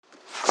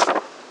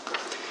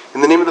In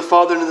the name of the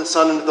Father, and of the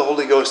Son, and of the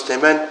Holy Ghost,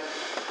 amen.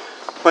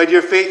 My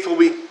dear faithful,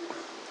 we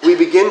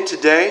begin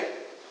today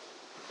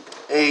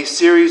a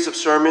series of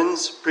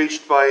sermons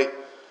preached by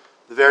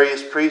the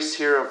various priests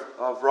here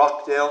of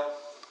Rockdale,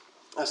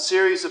 a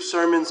series of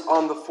sermons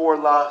on the four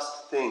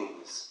last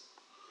things.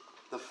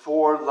 The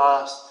four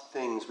last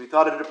things. We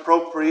thought it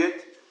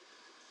appropriate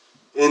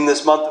in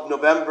this month of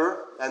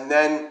November, and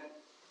then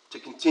to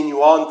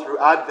continue on through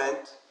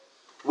Advent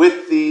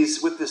with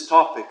this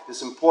topic,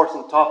 this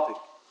important topic.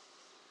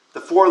 The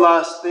four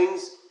last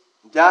things: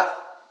 death,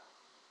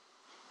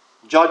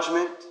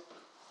 judgment,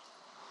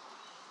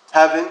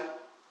 heaven,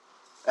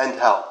 and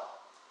hell.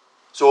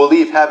 So we'll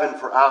leave heaven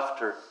for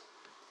after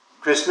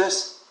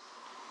Christmas,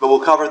 but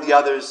we'll cover the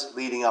others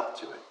leading up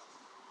to it.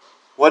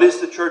 What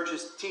is the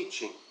church's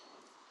teaching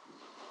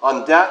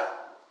on death,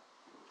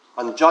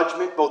 on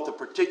judgment, both the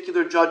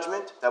particular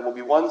judgment, that will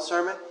be one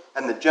sermon,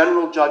 and the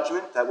general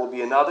judgment, that will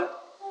be another?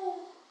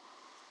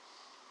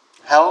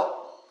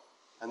 Hell,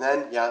 and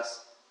then,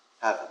 yes,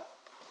 heaven.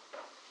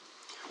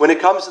 When it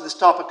comes to this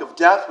topic of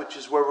death, which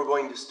is where we're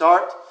going to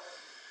start,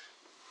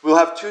 we'll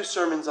have two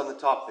sermons on the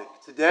topic.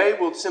 Today,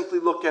 we'll simply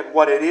look at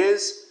what it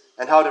is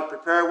and how to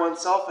prepare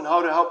oneself and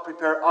how to help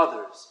prepare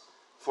others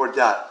for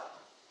death.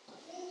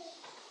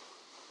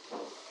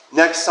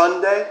 Next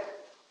Sunday,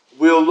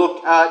 we'll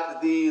look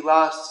at the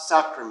last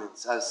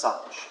sacraments as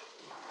such.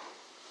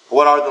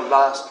 What are the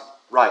last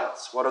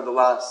rites? What are the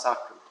last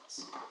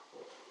sacraments?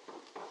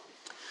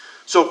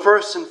 So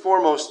first and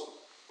foremost,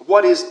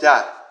 what is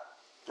death?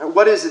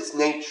 What is its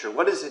nature?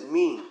 What does it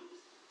mean?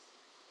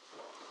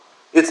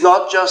 It's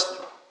not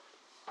just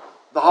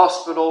the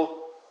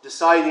hospital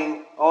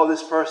deciding, oh,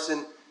 this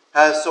person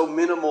has so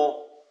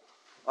minimal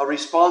a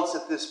response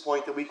at this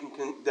point that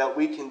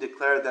we can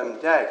declare them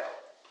dead.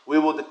 We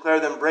will declare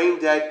them brain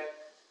dead,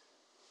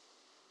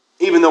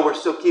 even though we're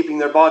still keeping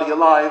their body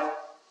alive,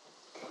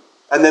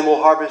 and then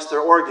we'll harvest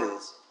their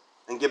organs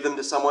and give them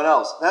to someone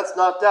else. That's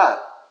not death.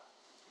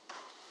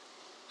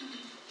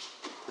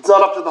 It's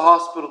not up to the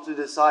hospital to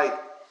decide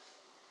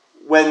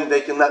when they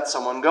can let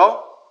someone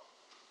go,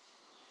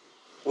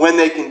 when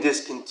they can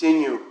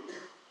discontinue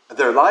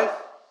their life.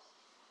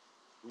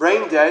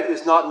 Brain dead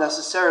is not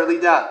necessarily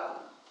death.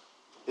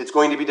 It's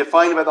going to be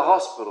defined by the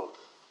hospital,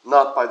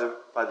 not by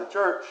the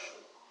church.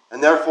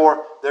 And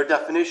therefore, their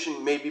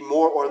definition may be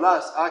more or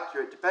less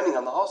accurate depending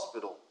on the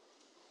hospital.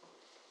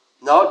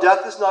 No,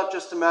 death is not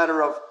just a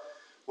matter of,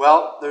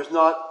 well, there's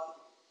not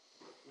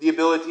the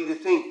ability to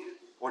think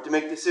or to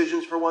make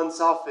decisions for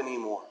oneself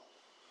anymore.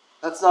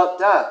 That's not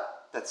death.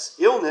 That's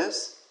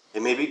illness.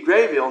 It may be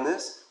grave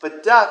illness,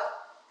 but death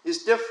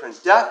is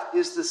different. Death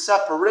is the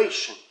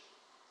separation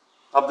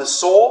of the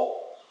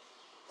soul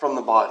from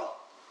the body.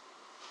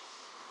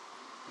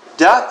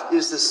 Death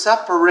is the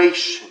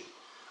separation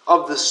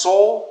of the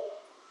soul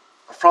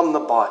from the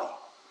body.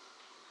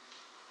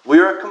 We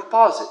are a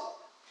composite.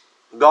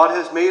 God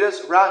has made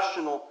us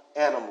rational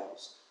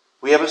animals.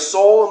 We have a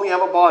soul and we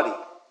have a body.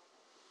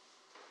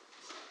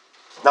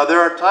 Now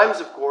there are times,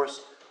 of course,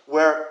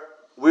 where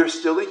we're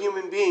still a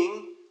human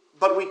being,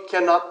 but we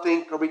cannot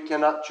think or we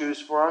cannot choose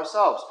for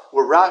ourselves.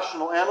 We're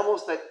rational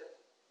animals that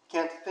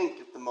can't think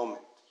at the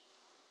moment.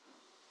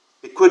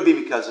 It could be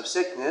because of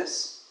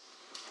sickness.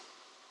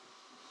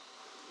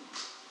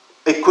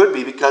 It could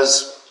be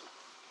because,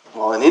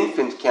 well, an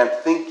infant can't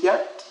think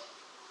yet.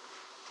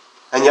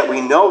 And yet we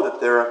know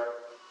that they're a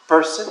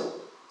person,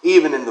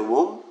 even in the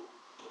womb.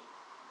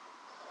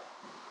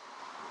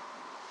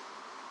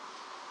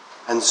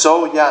 And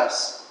so,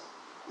 yes,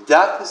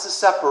 death is the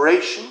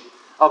separation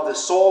of the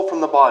soul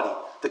from the body.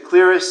 The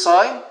clearest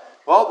sign,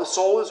 well, the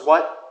soul is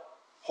what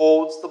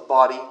holds the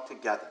body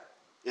together.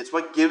 It's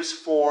what gives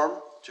form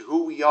to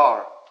who we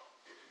are.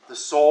 The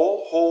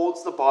soul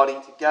holds the body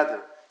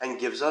together and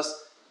gives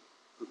us,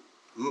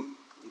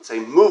 say,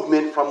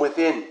 movement from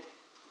within.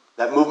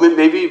 That movement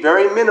may be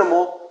very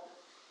minimal,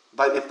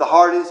 but if the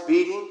heart is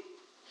beating,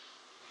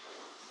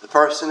 the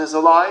person is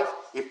alive.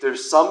 If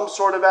there's some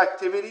sort of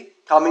activity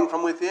coming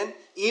from within,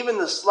 even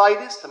the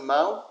slightest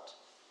amount,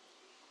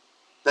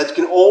 that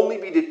can only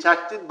be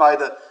detected by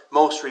the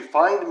most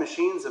refined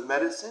machines of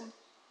medicine,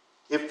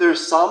 if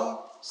there's some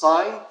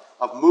sign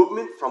of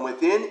movement from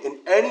within in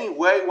any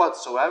way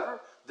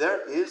whatsoever,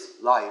 there is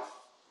life.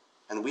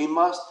 And we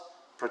must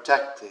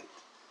protect it.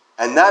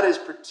 And that is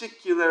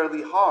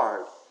particularly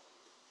hard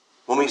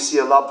when we see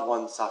a loved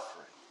one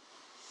suffering.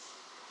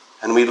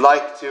 And we'd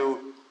like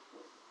to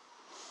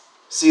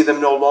see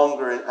them no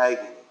longer in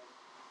agony.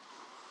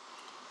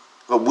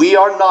 But we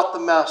are not the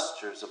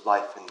masters of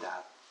life and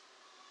death.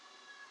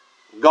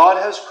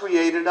 God has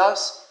created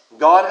us.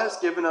 God has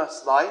given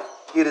us life.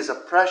 It is a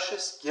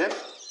precious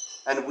gift.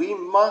 And we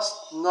must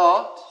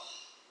not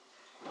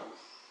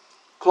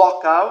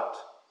clock out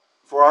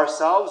for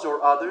ourselves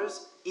or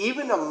others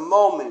even a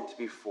moment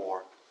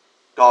before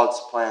God's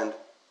plan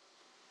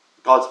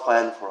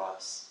for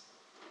us.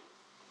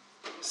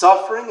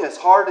 Suffering, as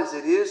hard as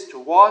it is to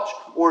watch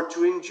or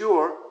to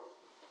endure,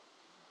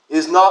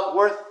 is not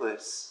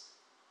worthless.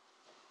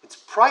 It's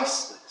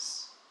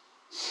priceless.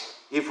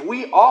 If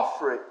we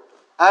offer it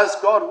as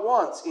God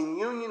wants, in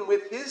union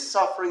with his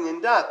suffering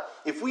and death,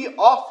 if we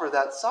offer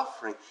that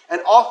suffering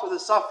and offer the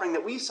suffering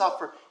that we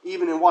suffer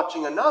even in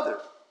watching another,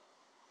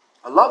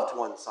 a loved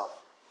one, suffer,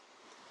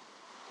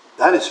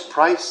 that is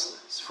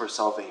priceless for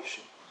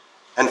salvation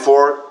and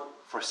for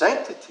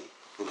sanctity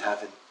in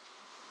heaven.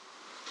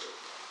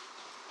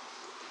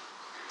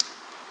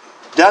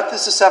 Death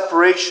is the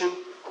separation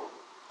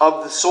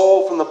of the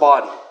soul from the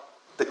body.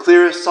 The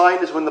clearest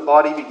sign is when the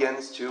body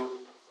begins to,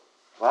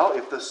 well,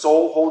 if the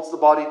soul holds the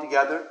body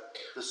together,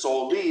 the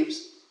soul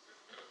leaves,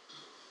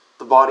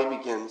 the body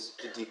begins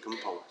to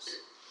decompose.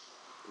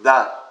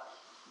 That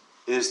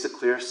is the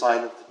clear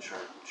sign of the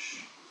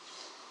church.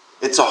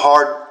 It's a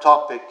hard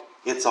topic.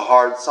 It's a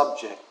hard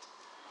subject.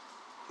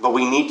 But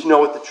we need to know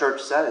what the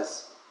church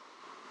says.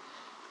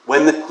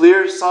 When the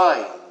clear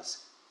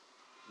signs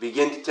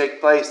begin to take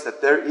place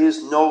that there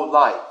is no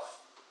life,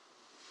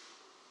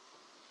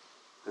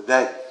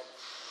 then,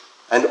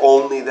 and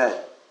only then,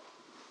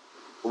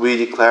 we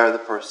declare the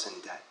person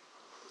dead.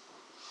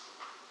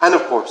 And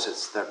of course,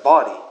 it's their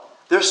body.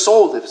 Their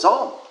soul lives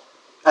on.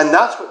 And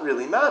that's what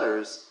really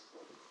matters.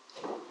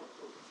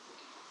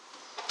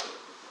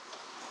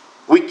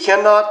 We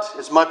cannot,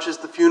 as much as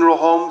the funeral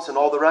homes and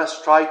all the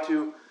rest try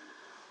to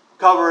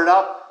cover it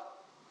up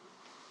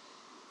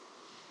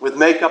with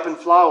makeup and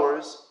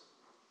flowers,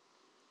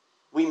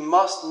 we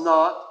must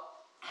not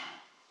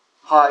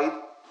hide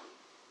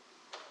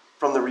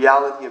from the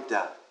reality of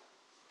death.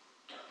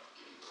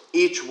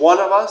 Each one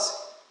of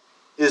us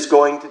is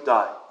going to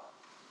die.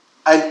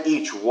 And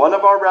each one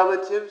of our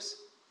relatives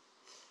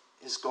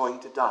is going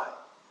to die.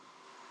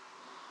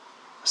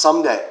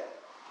 Someday.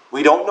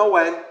 We don't know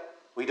when.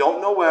 We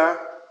don't know where.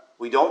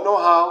 We don't know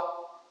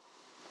how.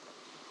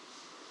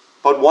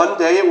 But one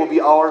day it will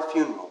be our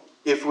funeral.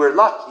 If we're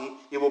lucky,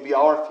 it will be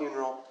our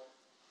funeral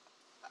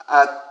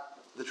at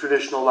the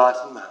traditional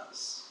Latin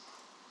Mass.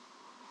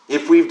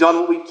 If we've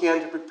done what we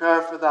can to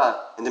prepare for that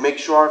and to make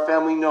sure our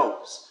family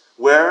knows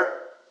where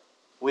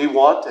we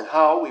want and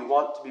how we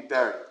want to be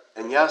buried.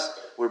 And yes,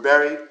 we're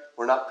buried,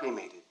 we're not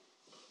cremated.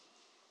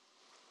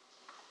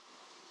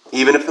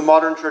 Even if the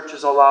modern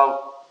churches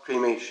allow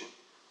cremation,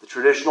 the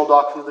traditional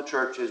doctrine of the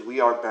church is we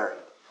are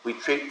buried. We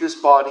treat this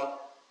body,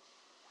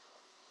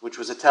 which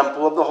was a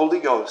temple of the Holy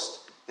Ghost,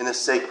 in a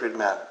sacred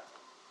manner.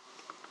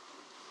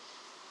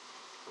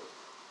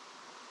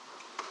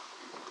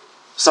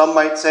 Some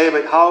might say,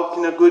 but how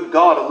can a good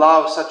God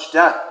allow such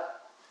death?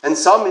 And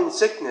some in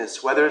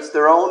sickness, whether it's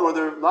their own or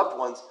their loved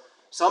ones,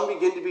 some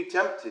begin to be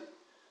tempted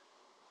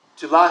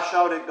to lash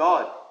out at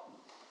God.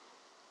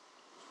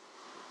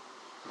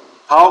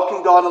 How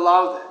can God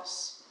allow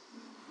this?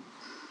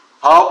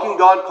 How can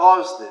God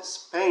cause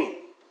this pain?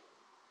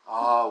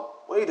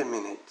 Wait a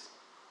minute.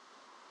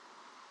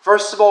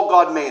 First of all,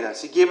 God made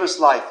us. He gave us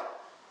life.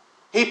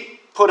 He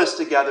put us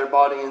together,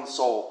 body and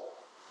soul.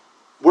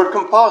 We're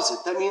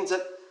composite. That means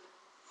that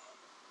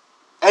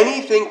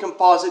anything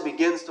composite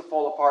begins to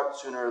fall apart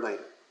sooner or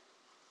later.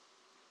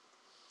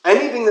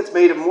 Anything that's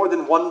made of more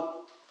than one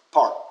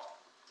part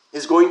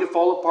is going to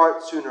fall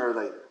apart sooner or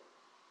later.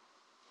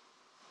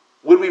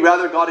 Would we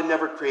rather God had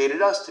never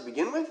created us to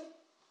begin with?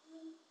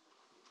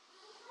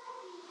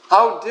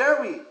 How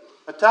dare we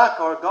attack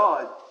our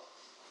God?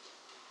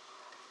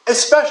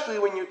 Especially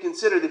when you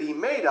consider that He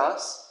made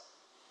us,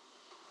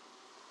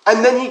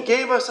 and then He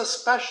gave us a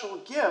special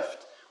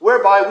gift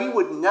whereby we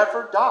would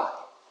never die.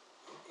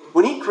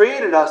 When He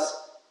created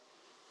us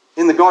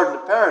in the Garden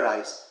of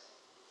Paradise,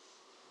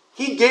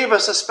 He gave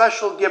us a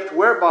special gift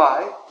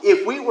whereby,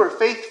 if we were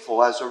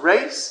faithful as a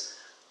race,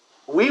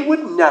 we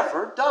would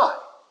never die.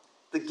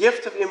 The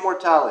gift of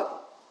immortality.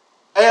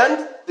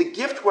 And the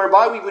gift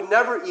whereby we would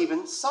never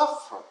even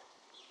suffer.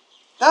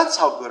 That's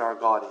how good our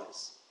God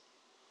is.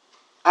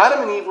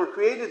 Adam and Eve were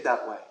created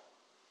that way.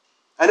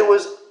 And it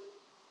was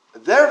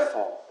their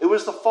fall. It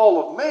was the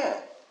fall of man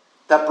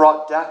that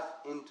brought death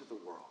into the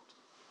world.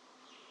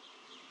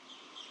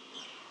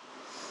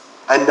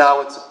 And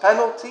now it's a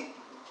penalty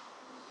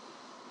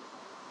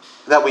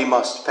that we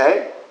must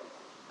pay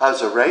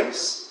as a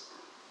race.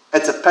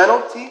 It's a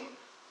penalty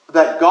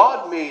that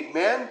God made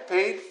man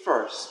paid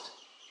first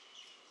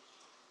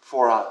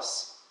for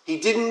us. He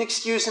didn't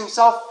excuse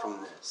Himself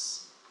from this.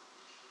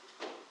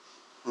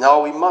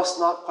 No, we must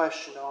not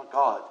question our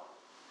God.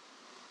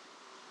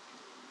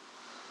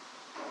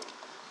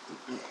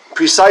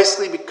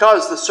 Precisely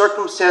because the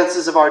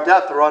circumstances of our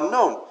death are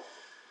unknown.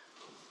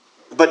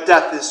 But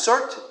death is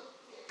certain.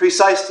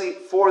 Precisely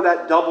for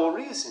that double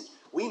reason.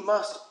 We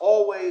must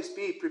always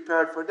be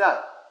prepared for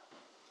death.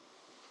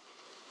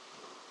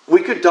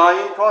 We could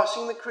die in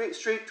crossing the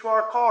street to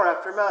our car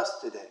after Mass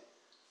today.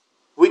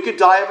 We could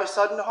die of a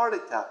sudden heart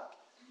attack.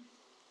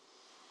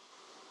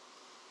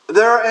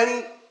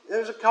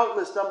 There's a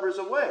countless numbers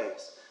of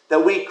ways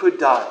that we could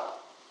die.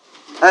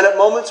 And at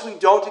moments we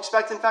don't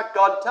expect. In fact,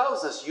 God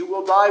tells us, you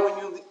will die when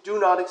you do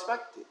not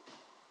expect it.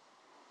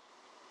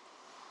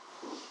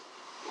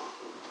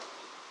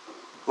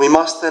 We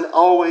must then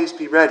always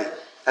be ready.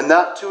 And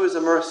that too is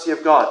a mercy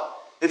of God.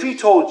 If He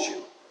told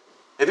you,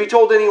 if He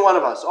told any one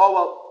of us,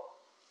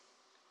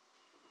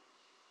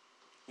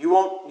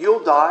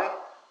 You'll die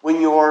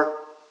when you're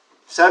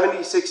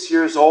 76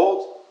 years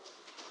old,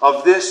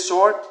 of this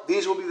sort.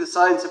 These will be the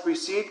signs that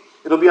precede.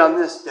 It'll be on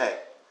this day.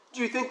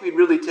 Do you think we'd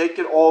really take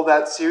it all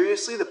that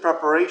seriously, the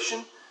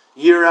preparation,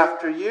 year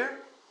after year?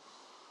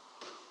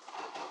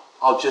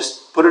 I'll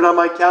just put it on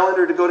my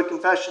calendar to go to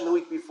confession the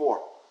week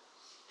before.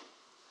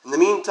 In the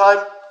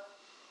meantime,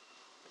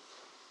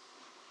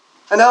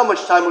 and how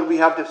much time would we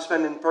have to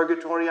spend in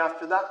purgatory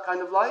after that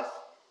kind of life?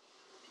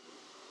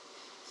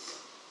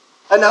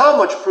 And how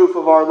much proof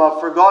of our love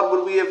for God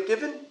would we have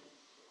given?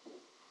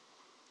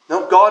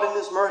 No, God in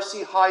His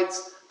mercy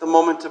hides the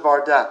moment of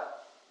our death.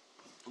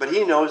 But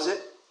He knows it.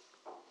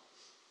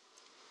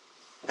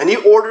 And He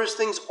orders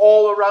things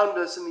all around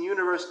us in the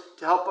universe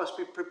to help us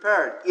be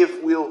prepared,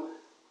 if we'll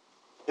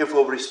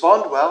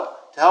respond well,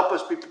 to help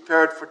us be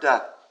prepared for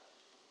death.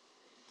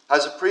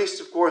 As a priest,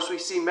 of course, we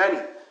see many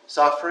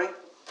suffering.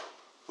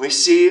 We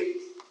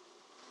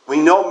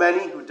know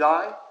many who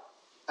die,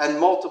 and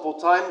multiple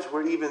times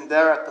we're even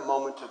there at the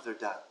moment of their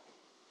death.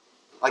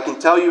 I can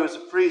tell you as a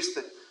priest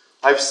that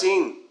I've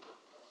seen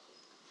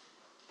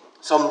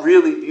some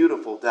really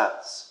beautiful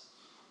deaths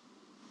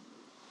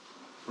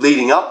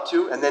leading up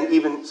to, and then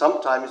even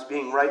sometimes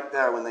being right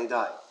there when they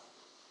die.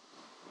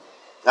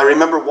 I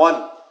remember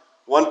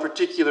one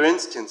particular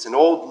instance, an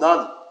old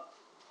nun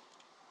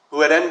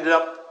who had ended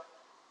up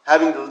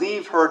having to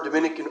leave her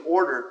Dominican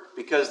order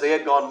because they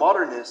had gone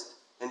modernist,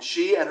 and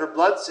she and her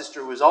blood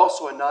sister, who was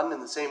also a nun in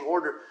the same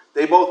order,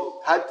 they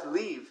both had to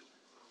leave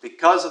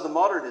because of the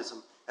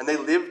modernism, and they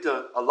lived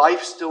a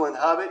life still in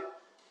habit,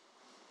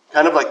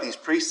 kind of like these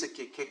priests that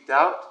get kicked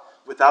out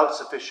without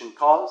sufficient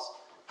cause,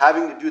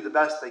 having to do the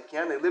best they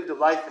can. They lived a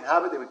life in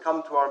habit. They would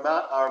come to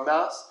our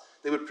Mass.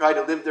 They would try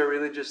to live their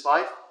religious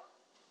life.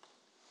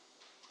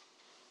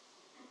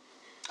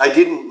 I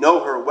didn't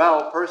know her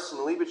well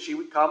personally, but she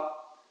would come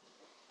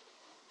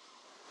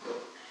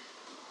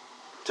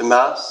to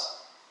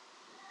Mass.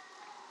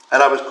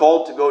 And I was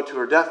called to go to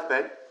her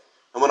deathbed.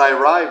 And when I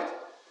arrived,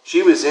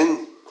 she was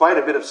in quite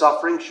a bit of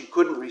suffering. She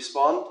couldn't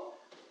respond.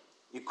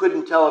 You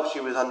couldn't tell if she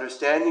was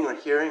understanding or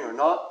hearing or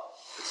not.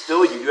 But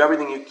still, you do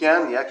everything you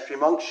can. The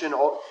extreme unction,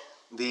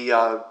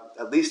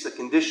 at least the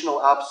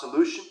conditional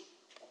absolution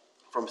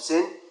from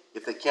sin,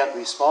 if they can't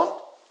respond.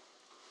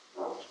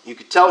 You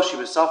could tell she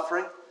was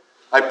suffering.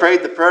 I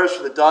prayed the prayers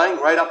for the dying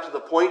right up to the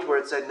point where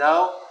it said,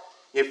 now,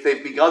 if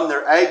they've begun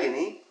their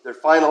agony, their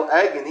final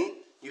agony,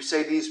 you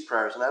say these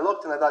prayers. And I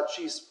looked and I thought,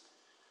 she's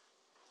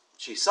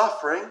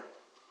suffering.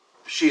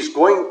 She's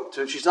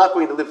not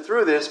going to live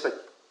through this, but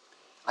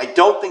I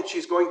don't think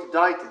she's going to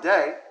die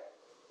today.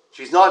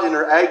 She's not in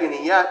her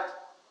agony yet.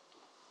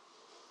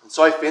 And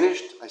so I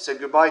finished. I said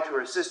goodbye to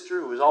her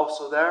sister, who was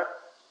also there,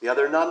 the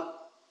other nun.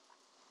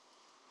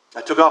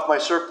 I took off my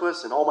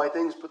surplice and all my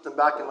things, put them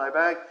back in my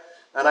bag,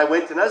 and I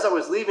went. And as I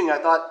was leaving, I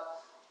thought,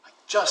 I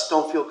just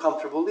don't feel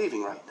comfortable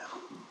leaving right now.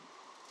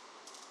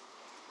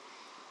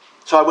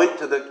 So I went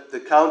to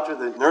the counter,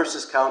 the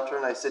nurse's counter,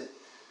 and I said,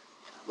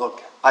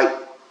 look,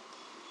 I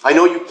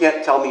know you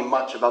can't tell me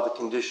much about the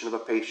condition of a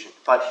patient,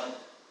 but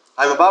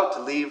I'm about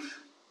to leave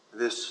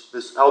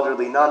this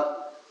elderly nun.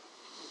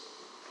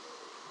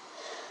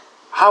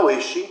 How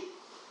is she?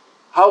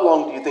 How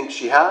long do you think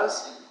she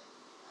has?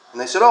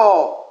 And they said,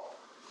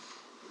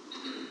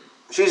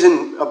 she's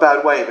in a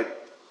bad way,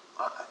 but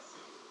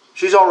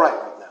she's all right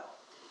now.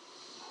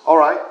 All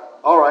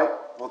right.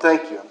 Well,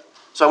 thank you.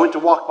 So I went to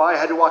walk by. I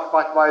had to walk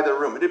back by their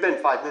room. It had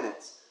been 5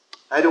 minutes.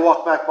 I had to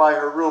walk back by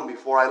her room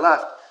before I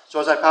left.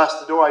 So as I passed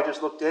the door, I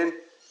just looked in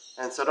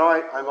and said, all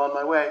right, I'm on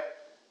my way.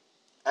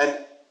 And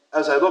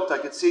as I looked, I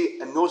could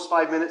see in those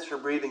 5 minutes her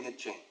breathing had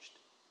changed.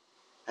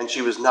 And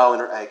she was now in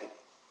her agony.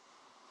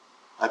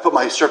 I put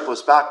my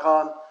surplice back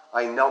on.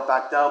 I knelt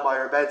back down by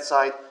her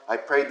bedside. I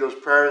prayed those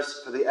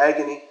prayers for the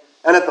agony.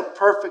 And at the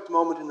perfect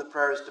moment in the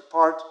prayers,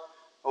 depart,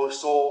 O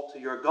soul, to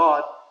your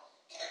God.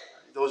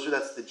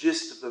 That's the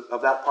gist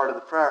of that part of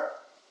the prayer.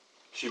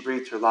 She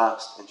breathed her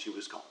last and she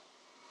was gone.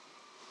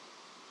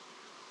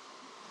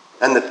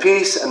 And the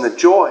peace and the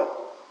joy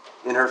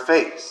in her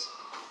face.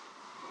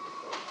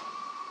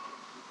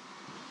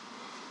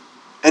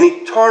 An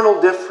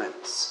eternal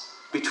difference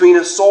between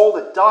a soul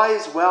that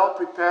dies well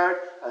prepared,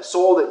 a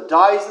soul that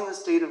dies in the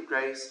state of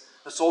grace,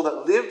 a soul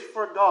that lived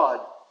for God.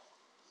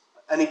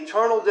 An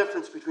eternal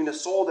difference between a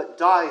soul that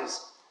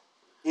dies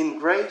in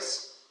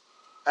grace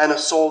and a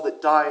soul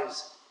that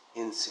dies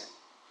in sin.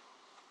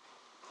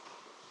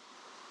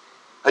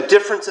 A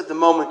difference at the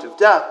moment of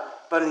death,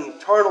 but an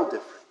eternal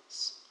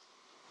difference.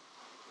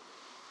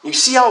 You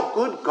see how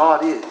good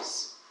God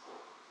is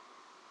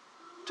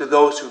to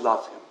those who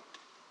love Him.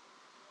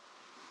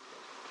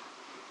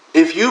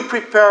 If you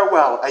prepare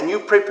well and you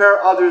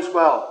prepare others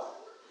well,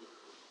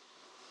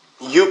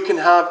 you can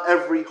have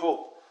every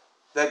hope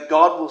that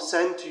God will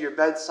send to your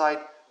bedside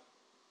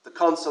the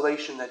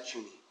consolation that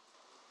you need.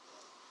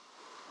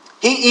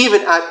 He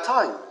even at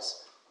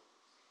times,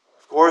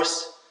 of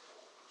course,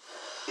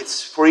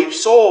 it's for each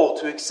soul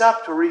to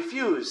accept or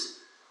refuse,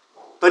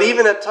 but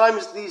even at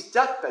times these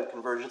deathbed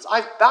conversions,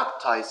 I've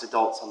baptized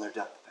adults on their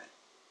deathbed.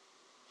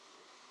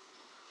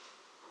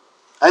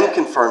 and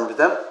confirmed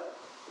them,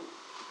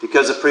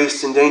 because a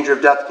priest in danger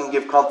of death can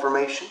give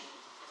confirmation.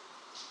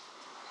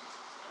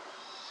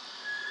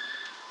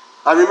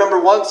 I remember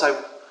once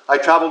I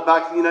traveled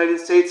back to the United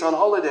States on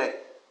holiday.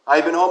 I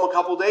had been home a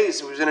couple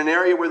days. It was in an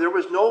area where there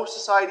was no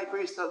society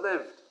priest that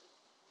lived.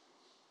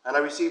 And I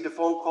received a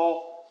phone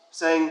call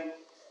saying,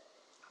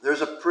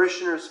 there's a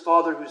parishioner's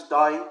father who's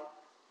dying.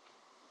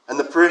 And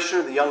the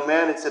parishioner, the young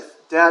man, had said,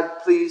 Dad,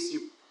 please,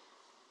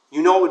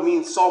 you know it would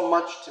mean so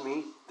much to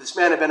me. This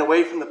man had been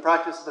away from the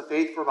practice of the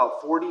faith for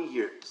about 40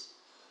 years.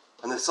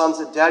 And the son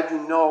said, Dad,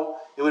 you know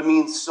it would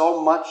mean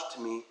so much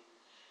to me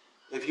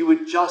if you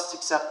would just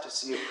accept to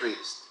see a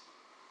priest.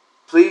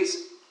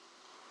 Please,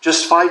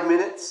 just 5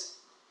 minutes.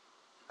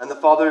 And the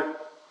father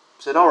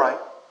said, all right,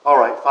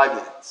 5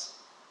 minutes.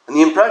 And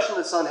the impression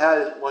the son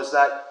had was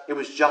that it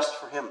was just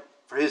for him,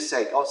 for his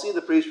sake. I'll see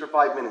the priest for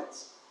 5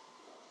 minutes.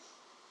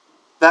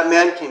 That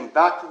man came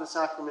back to the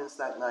sacraments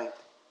that night.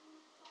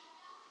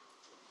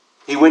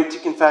 He went to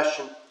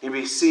confession. He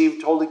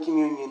received Holy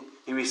Communion.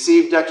 He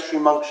received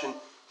extreme unction.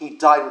 He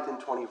died within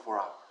 24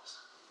 hours.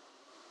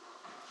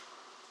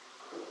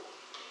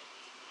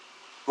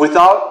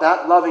 Without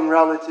that loving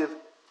relative,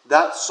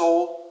 that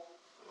soul,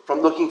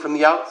 from looking from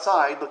the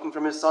outside, looking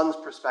from his son's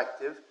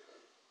perspective,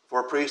 for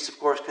a priest, of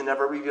course, can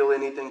never reveal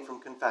anything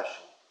from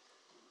confession.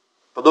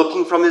 But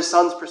looking from his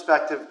son's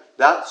perspective,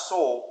 that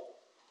soul,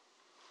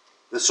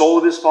 the soul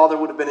of his father,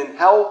 would have been in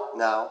hell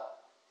now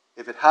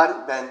if it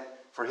hadn't been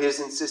for his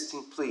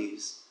insisting,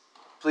 please,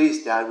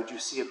 Dad, would you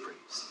see a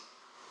priest?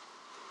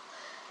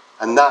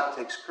 And that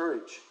takes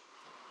courage.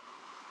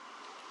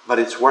 But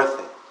it's worth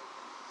it.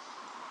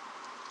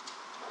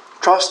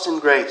 Trust in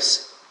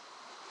grace.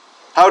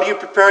 How do you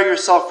prepare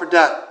yourself for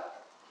death?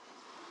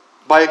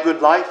 By a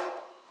good life.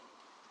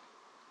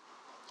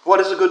 What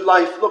does a good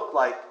life look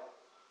like?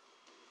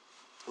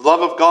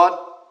 Love of God,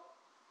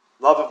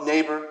 love of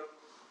neighbor,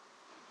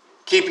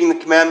 keeping the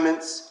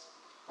commandments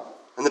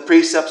and the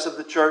precepts of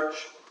the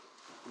church,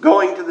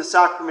 going to the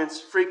sacraments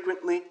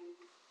frequently.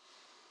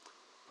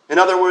 In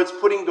other words,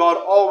 putting God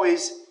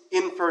always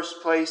in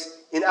first place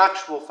in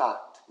actual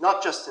fact,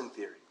 not just in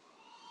theory.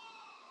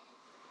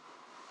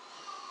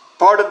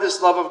 Part of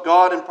this love of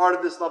God and part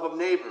of this love of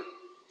neighbor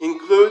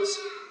includes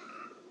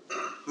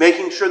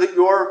making sure that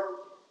your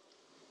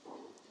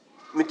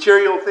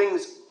material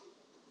things,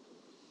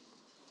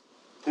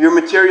 your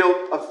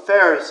material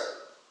affairs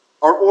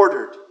are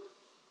ordered.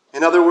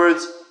 In other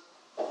words,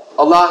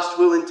 a last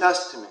will and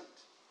testament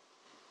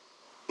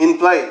in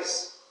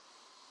place.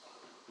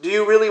 Do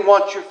you really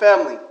want your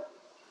family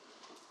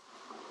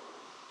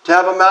to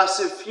have a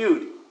massive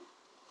feud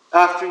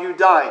after you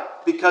die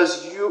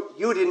because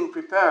you didn't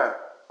prepare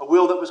a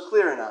will that was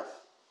clear enough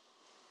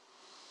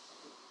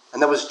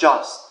and that was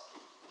just?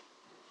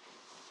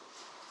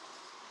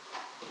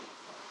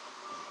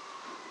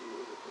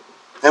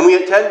 And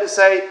we tend to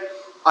say,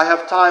 I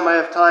have time.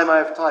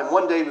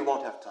 One day we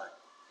won't have time.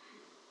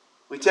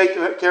 We take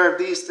care of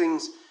these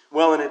things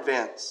well in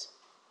advance.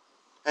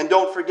 And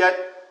don't forget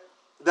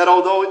that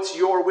although it's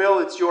your will,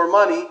 it's your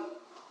money,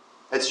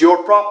 it's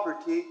your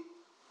property,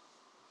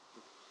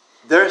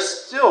 there's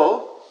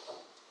still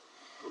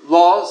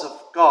laws of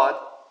God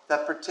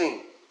that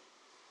pertain.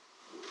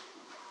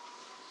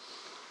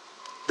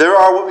 There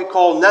are what we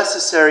call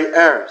necessary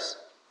heirs.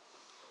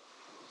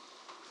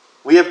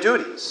 We have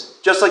duties.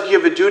 Just like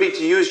you have a duty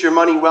to use your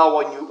money well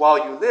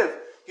while you live,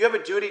 you have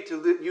a duty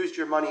to use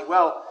your money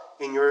well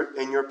in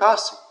your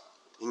passing,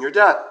 in your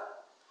death.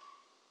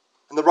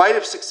 And the right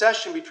of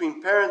succession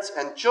between parents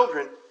and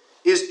children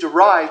is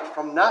derived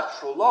from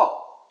natural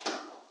law.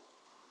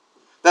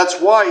 That's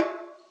why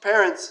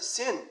parents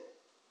sin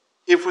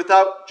if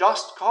without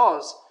just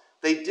cause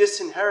they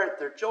disinherit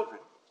their children.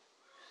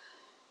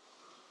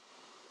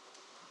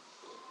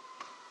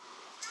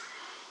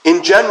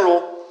 In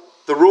general,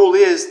 the rule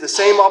is the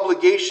same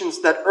obligations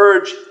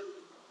urged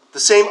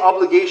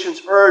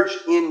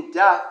in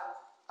death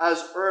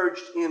as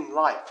urged in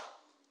life.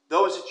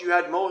 Those that you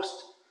had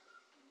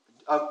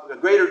a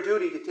greater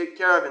duty to take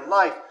care of in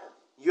life,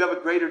 you have a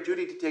greater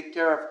duty to take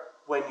care of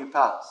when you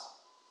pass.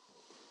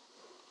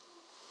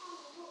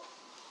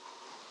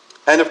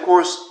 And of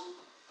course,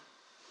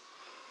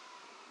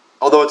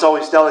 although it's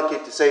always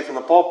delicate to say from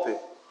the pulpit,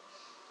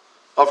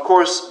 of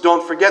course,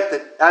 don't forget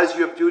that as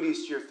you have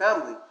duties to your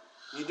family,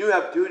 you do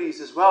have duties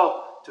as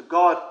well to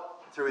God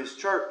through His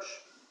church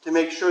to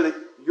make sure that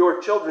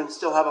your children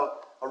still have a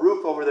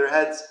roof over their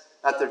heads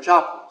at their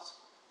chapels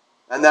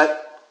and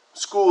that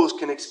schools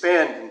can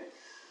expand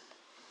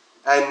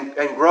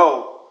and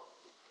grow.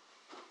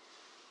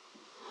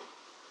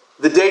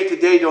 The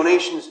day-to-day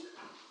donations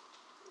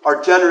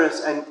are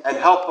generous and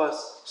help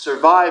us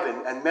survive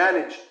and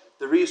manage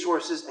the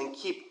resources and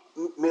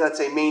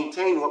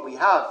maintain what we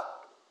have.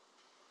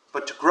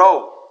 But to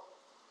grow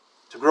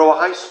a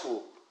high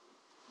school,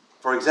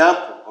 for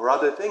example, or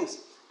other things,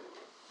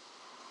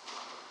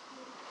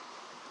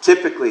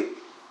 typically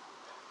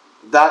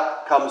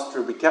that comes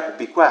through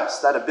bequests.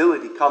 That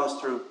ability comes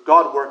through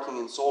God working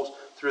in souls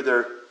through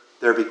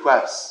their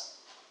bequests.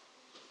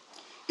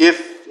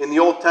 If in the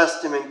Old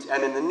Testament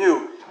and in the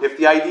New, if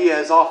the idea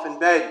has often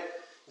been,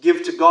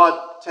 give to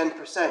God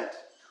 10%,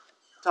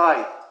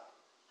 tithe.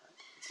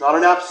 It's not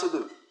an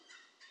absolute.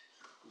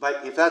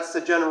 But if that's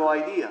the general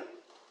idea,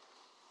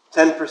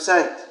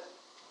 10%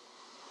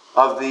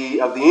 of the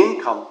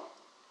income,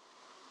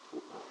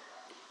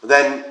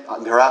 then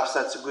perhaps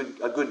that's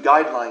a good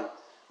guideline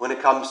when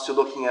it comes to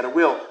looking at a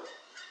will.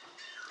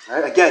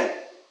 Right? Again,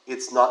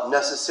 it's not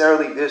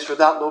necessarily this or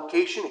that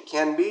location. It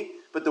can be,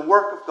 but the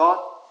work of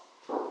God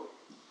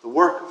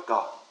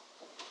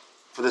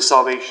for the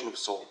salvation of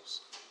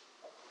souls.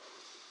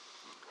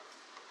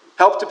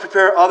 Help to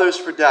prepare others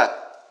for death.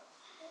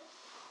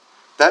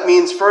 That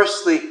means,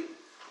 firstly,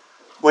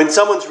 when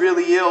someone's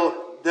really ill,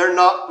 they're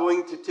not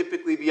going to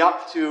typically be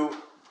up to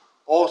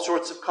all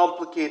sorts of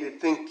complicated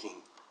thinking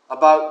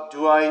about,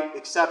 do I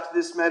accept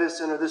this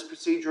medicine or this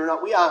procedure or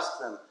not? We ask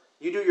them.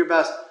 You do your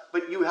best,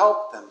 but you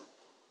help them.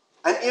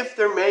 And if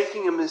they're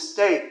making a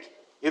mistake,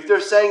 if they're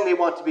saying they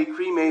want to be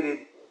cremated,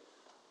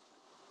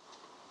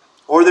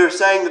 or they're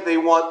saying that they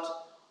want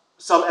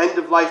some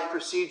end-of-life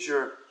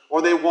procedure,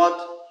 or they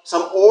want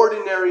some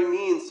ordinary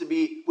means to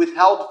be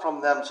withheld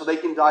from them so they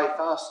can die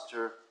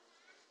faster,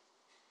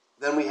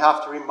 then we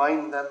have to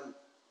remind them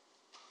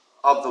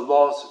of the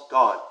laws of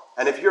God.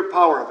 And if you're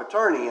power of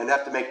attorney and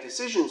have to make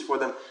decisions for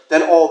them,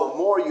 then all the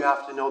more you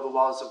have to know the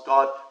laws of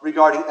God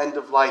regarding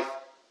end-of-life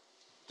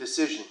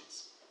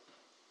decisions.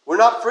 We're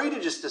not free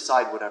to just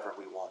decide whatever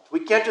we want.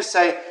 We can't just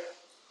say,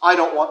 I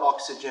don't want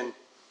oxygen,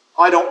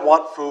 I don't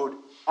want food,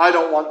 I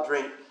don't want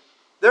drink.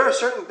 There are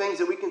certain things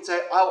that we can say,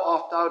 I'll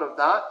opt out of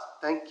that,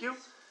 thank you.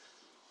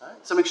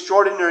 Right? Some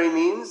extraordinary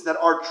means that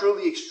are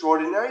truly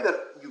extraordinary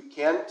that you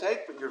can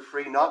take, but you're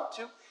free not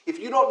to. If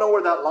you don't know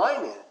where that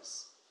line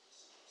is,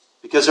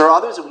 because there are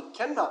others that we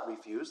cannot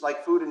refuse,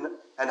 like food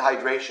and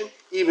hydration,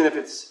 even if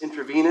it's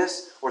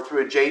intravenous or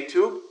through a J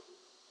tube.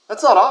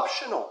 That's not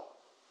optional.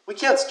 We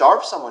can't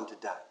starve someone to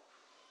death.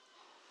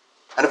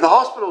 And if the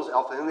hospital is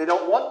helping and they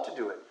don't want to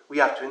do it, we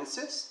have to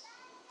insist.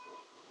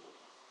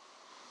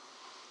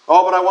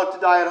 Oh, but I want to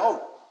die at home.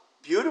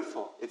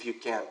 Beautiful, if you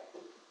can.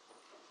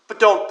 But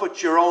don't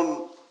put your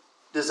own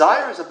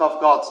desires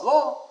above God's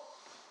law.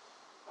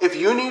 If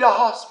you need a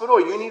hospital,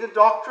 or you need a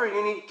doctor, or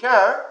you need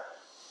care,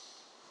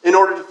 in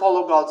order to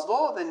follow God's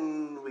law,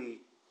 then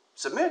we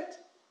submit,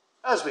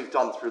 as we've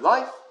done through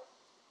life.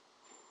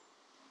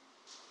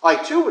 I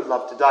too would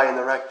love to die in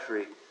the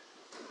rectory.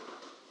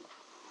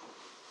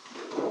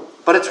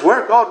 But it's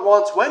where God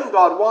wants, when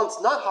God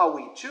wants, not how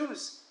we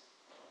choose.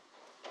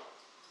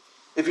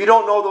 If you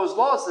don't know those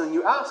laws, then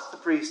you ask the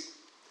priest.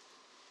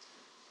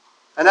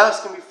 And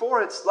ask him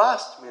before it's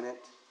last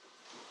minute.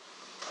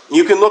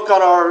 You can look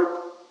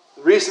on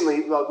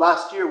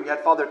last year we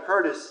had Father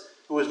Curtis,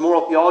 who was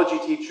moral theology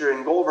teacher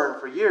in Goulburn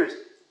for years.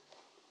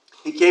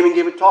 He came and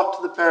gave a talk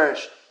to the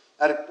parish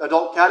at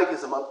Adult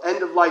Catechism on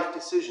end-of-life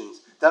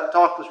decisions. That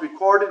talk was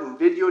recorded and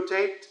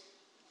videotaped.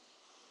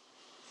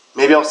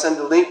 Maybe I'll send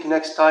a link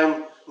next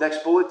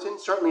bulletin.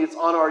 Certainly it's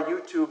on our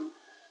YouTube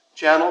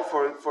channel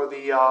for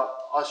the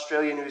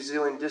Australia-New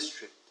Zealand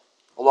district,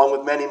 along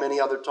with many, many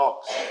other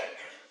talks.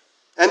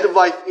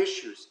 End-of-life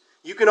issues.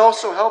 You can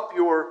also help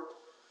your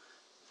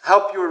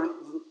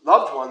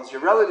loved ones,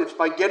 your relatives,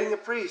 by getting a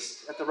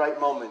priest at the right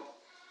moment.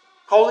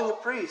 Calling a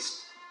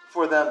priest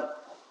for them.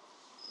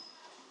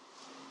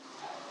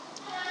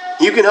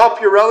 You can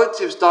help your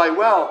relatives die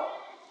well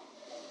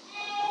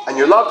and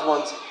your loved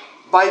ones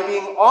by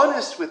being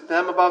honest with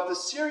them about the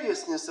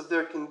seriousness of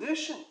their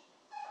condition.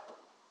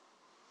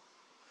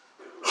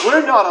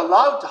 We're not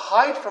allowed to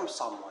hide from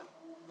someone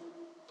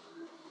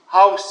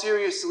how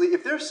seriously,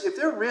 if they're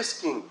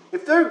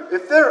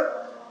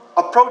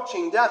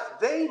approaching death,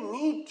 they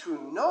need to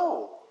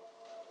know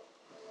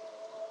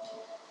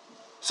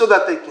so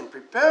that they can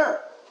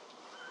prepare.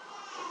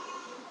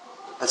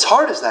 As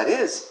hard as that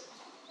is.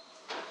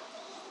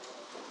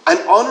 And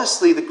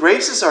honestly, the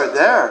graces are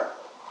there,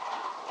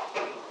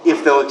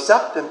 if they'll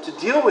accept them, to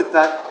deal with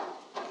that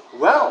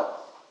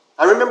well.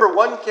 I remember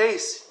one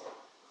case,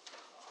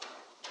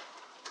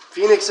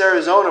 Phoenix,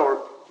 Arizona,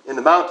 or in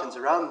the mountains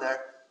around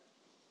there.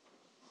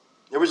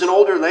 There was an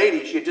older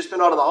lady. She had just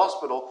been out of the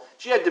hospital.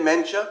 She had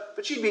dementia,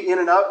 but she'd be in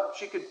and out.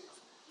 She could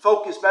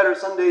focus better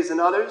some days than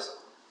others.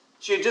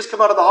 She had just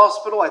come out of the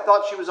hospital. I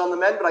thought she was on the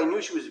mend, but I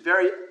knew she was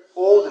very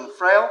old and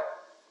frail.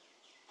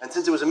 And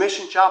since it was a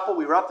mission chapel,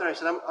 we were up there. I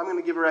said, I'm going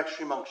to give her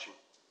extreme unction.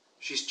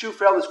 She's too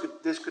frail.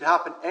 This could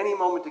happen any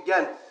moment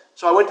again.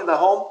 So I went to the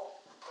home,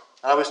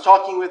 and I was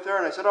talking with her,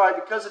 and I said, all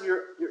right, because of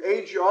your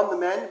age, you're on the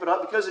mend,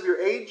 but because of your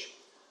age,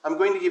 I'm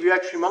going to give you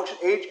extreme unction,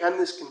 age and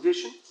this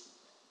condition.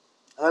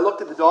 And I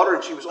looked at the daughter,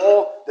 and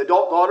the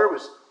adult daughter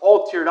was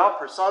all teared up.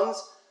 Her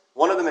sons,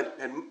 one of them had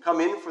come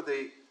in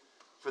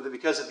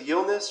because of the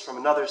illness from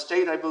another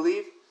state, I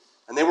believe.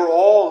 And they were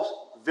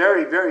all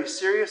very, very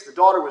serious. The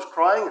daughter was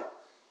crying.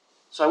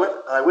 So I went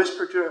and I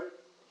whispered to her,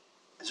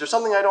 is there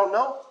something I don't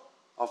know?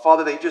 Oh,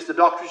 Father, the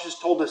doctors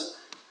just told us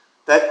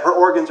that her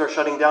organs are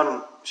shutting down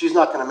and she's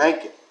not going to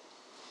make it.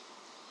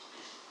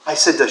 I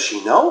said, does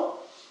she know?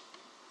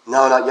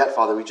 No, not yet,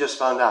 Father. We just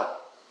found out.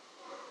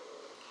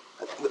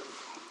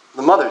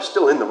 The mother's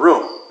still in the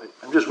room.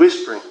 I'm just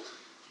whispering.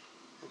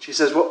 And she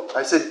says, well,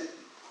 I said,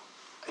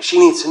 she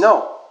needs to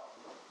know.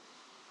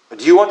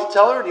 Do you want to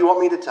tell her or do you want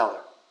me to tell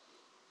her?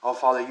 Oh,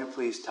 Father, you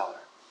please tell her.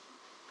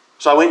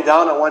 So I went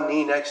down on one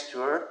knee next to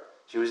her.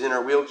 She was in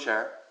her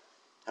wheelchair.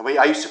 And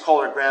I used to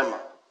call her Grandma.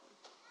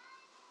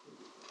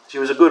 She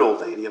was a good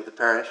old lady of the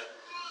parish.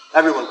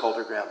 Everyone called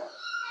her Grandma.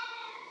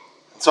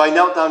 So I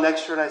knelt down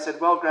next to her and I said,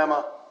 well,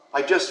 Grandma,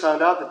 I just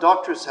found out the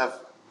doctors have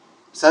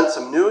sent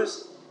some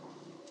news.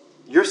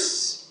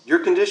 Your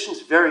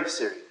condition's very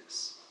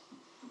serious.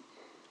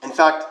 In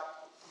fact,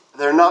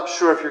 they're not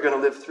sure if you're going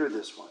to live through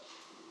this one.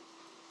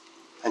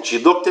 And she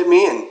looked at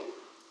me and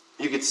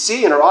you could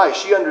see in her eyes,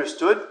 she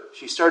understood.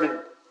 She started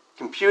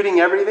computing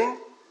everything.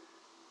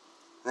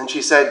 Then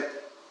she said,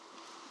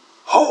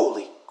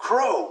 holy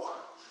crow.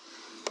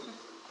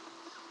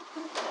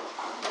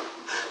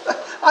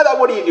 I thought,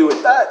 what do you do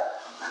with that?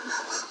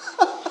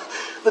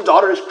 The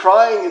daughter's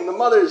crying and the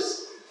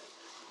mother's...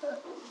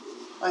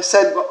 I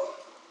said,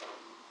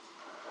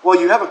 well,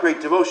 you have a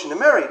great devotion to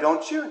Mary,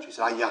 don't you? And she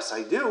said, yes,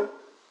 I do.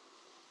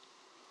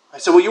 I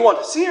said, well, you want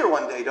to see her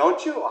one day,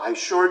 don't you? I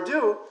sure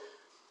do.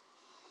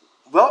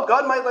 Well,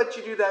 God might let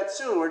you do that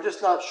soon. We're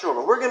just not sure.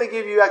 But we're going to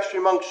give you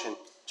extreme unction,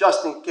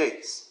 just in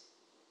case.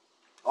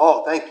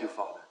 Oh, thank you,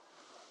 Father.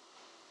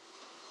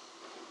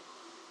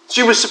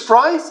 She was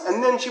surprised,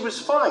 and then she was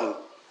fine.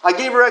 I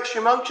gave her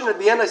extreme unction. At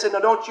the end, I said, now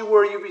don't you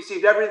worry. You've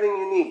received everything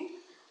you need.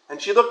 And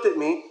she looked at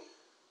me.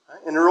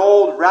 In her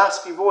old,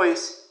 raspy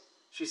voice,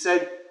 she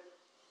said,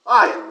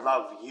 I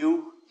love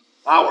you,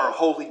 our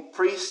holy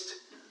priest.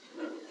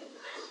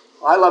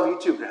 I love you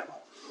too, Grandma.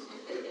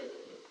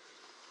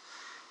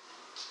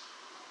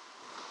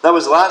 That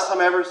was the last time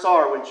I ever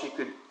saw her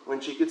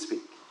when she could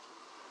speak.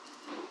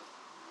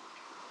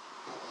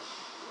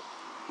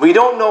 We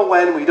don't know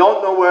when, we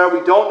don't know where,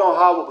 we don't know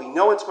how, but we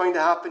know it's going to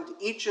happen to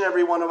each and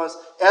every one of us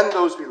and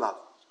those we love.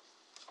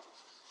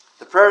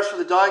 The prayers for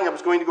the dying, I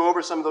was going to go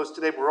over some of those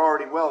today, but we're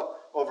already well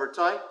over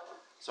time,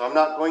 so I'm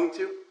not going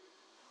to.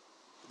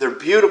 They're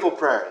beautiful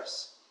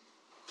prayers.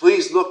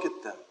 Please look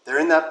at them. They're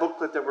in that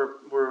booklet that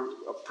we're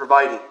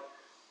providing.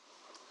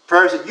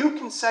 Prayers that you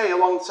can say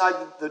alongside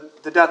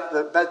the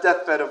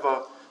deathbed of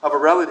a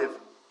relative,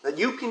 that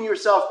you can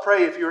yourself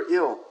pray if you're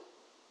ill.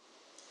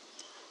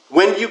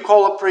 When do you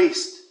call a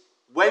priest?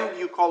 When do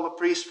you call a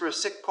priest for a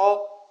sick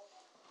call?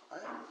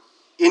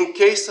 In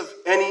case of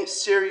any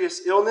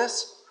serious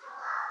illness,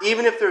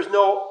 even if there's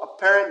no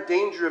apparent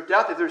danger of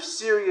death, if there's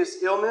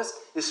serious illness,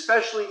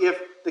 especially if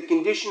the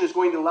condition is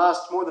going to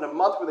last more than a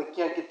month where they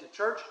can't get to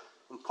church,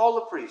 then call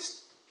a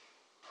priest.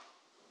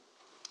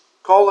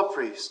 Call a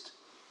priest.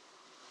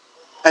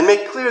 And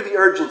make clear the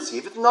urgency.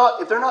 If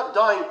they're not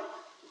dying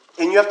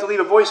and you have to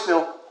leave a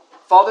voicemail,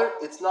 Father,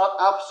 it's not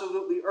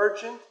absolutely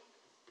urgent,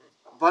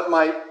 but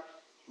my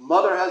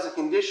mother has a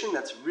condition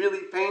that's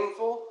really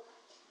painful,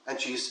 and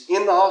she's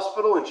in the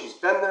hospital, and she's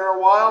been there a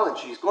while, and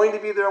she's going to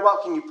be there a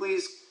while. Can you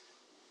please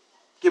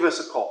give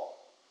us a call?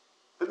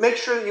 But make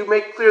sure that you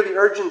make clear the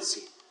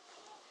urgency.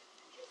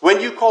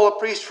 When you call a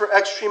priest for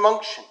extreme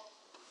unction,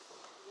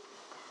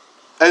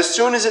 as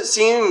soon as it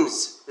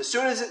seems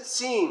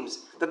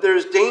that there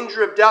is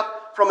danger of death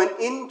from an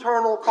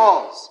internal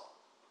cause,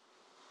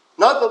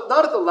 not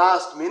at the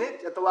last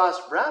minute, at the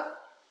last breath.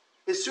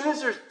 As soon as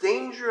there's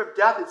danger of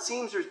death, it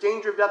seems there's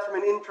danger of death from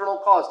an internal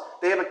cause.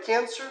 They have a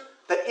cancer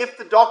that if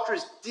the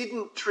doctors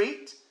didn't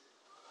treat,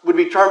 would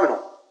be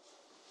terminal.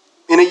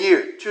 In a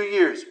year, 2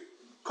 years.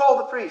 Call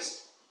the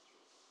priest.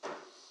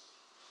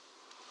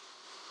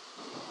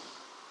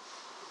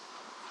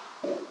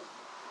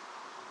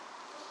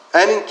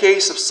 And in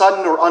case of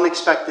sudden or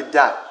unexpected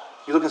death,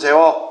 you look and say,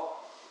 oh,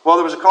 well,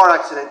 there was a car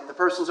accident. The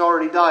person's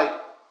already died.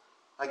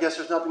 I guess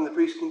there's nothing the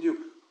priest can do.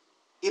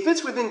 If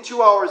it's within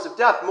 2 hours of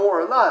death, more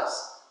or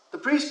less, the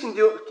priest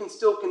can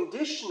still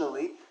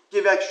conditionally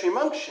give extreme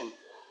unction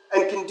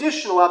and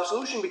conditional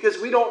absolution,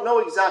 because we don't know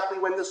exactly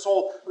when the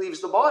soul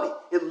leaves the body.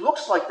 It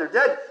looks like they're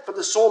dead, but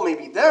the soul may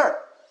be there.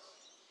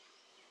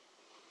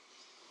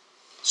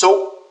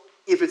 So,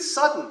 if it's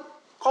sudden,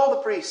 call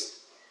the priest.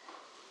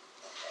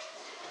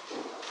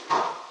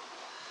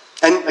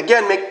 And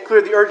again, make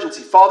clear the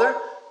urgency. Father,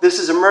 this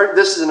is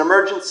an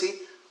emergency.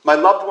 My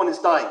loved one is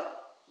dying.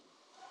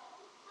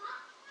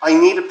 I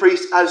need a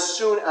priest as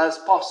soon as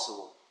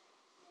possible.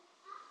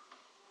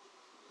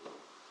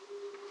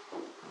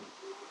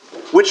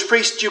 Which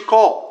priest do you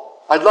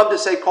call? I'd love to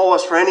say call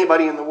us for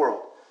anybody in the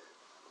world.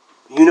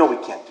 You know we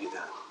can't do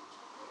that.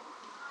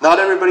 Not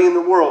everybody in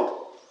the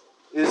world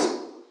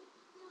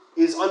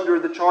is under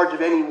the charge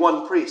of any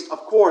one priest. Of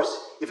course,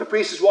 if a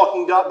priest is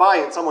walking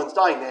by and someone's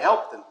dying, they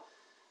help them.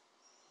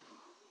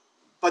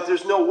 But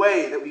there's no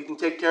way that we can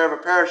take care of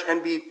a parish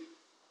and be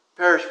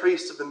parish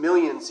priests of the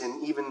millions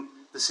in even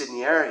the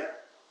Sydney area.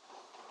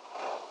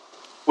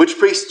 Which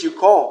priest do you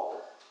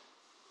call?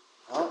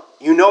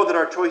 You know that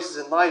our choices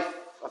in life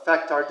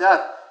affect our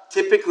death.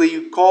 Typically,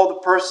 you call the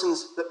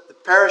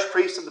parish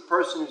priest of the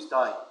person who's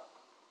dying.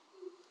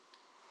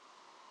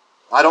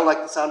 I don't like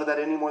the sound of that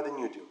any more than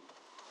you do.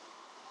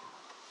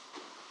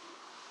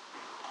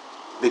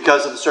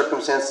 because of the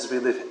circumstances we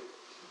live in.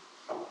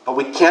 But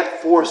we can't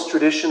force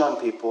tradition on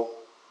people.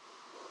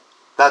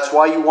 That's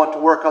why you want to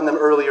work on them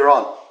earlier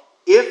on.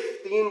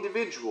 If the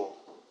individual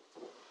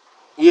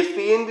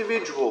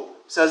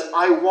says,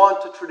 I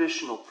want a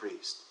traditional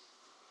priest,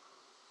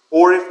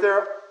 or if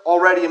they're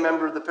already a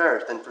member of the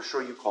parish, then for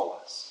sure you call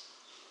us.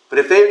 But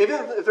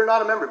even if they're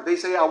not a member, if they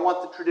say, I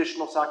want the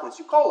traditional sacraments,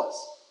 you call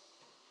us.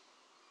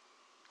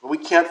 But we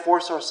can't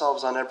force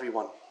ourselves on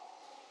everyone.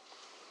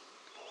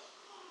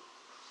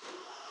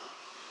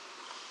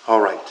 All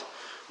right.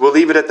 We'll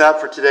leave it at that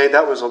for today.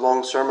 That was a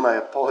long sermon. I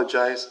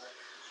apologize.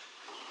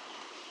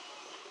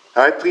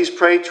 All right. Please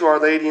pray to Our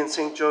Lady and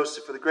St.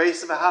 Joseph for the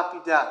grace of a happy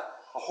death,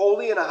 a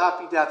holy and a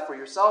happy death for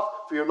yourself,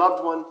 for your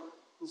loved ones,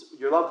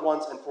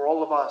 and for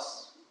all of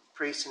us,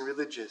 priests and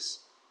religious.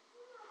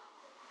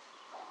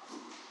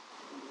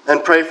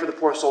 And pray for the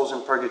poor souls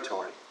in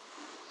purgatory,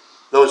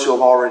 those who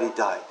have already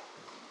died,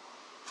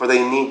 for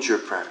they need your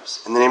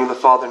prayers. In the name of the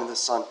Father, and of the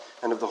Son,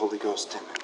 and of the Holy Ghost. Amen.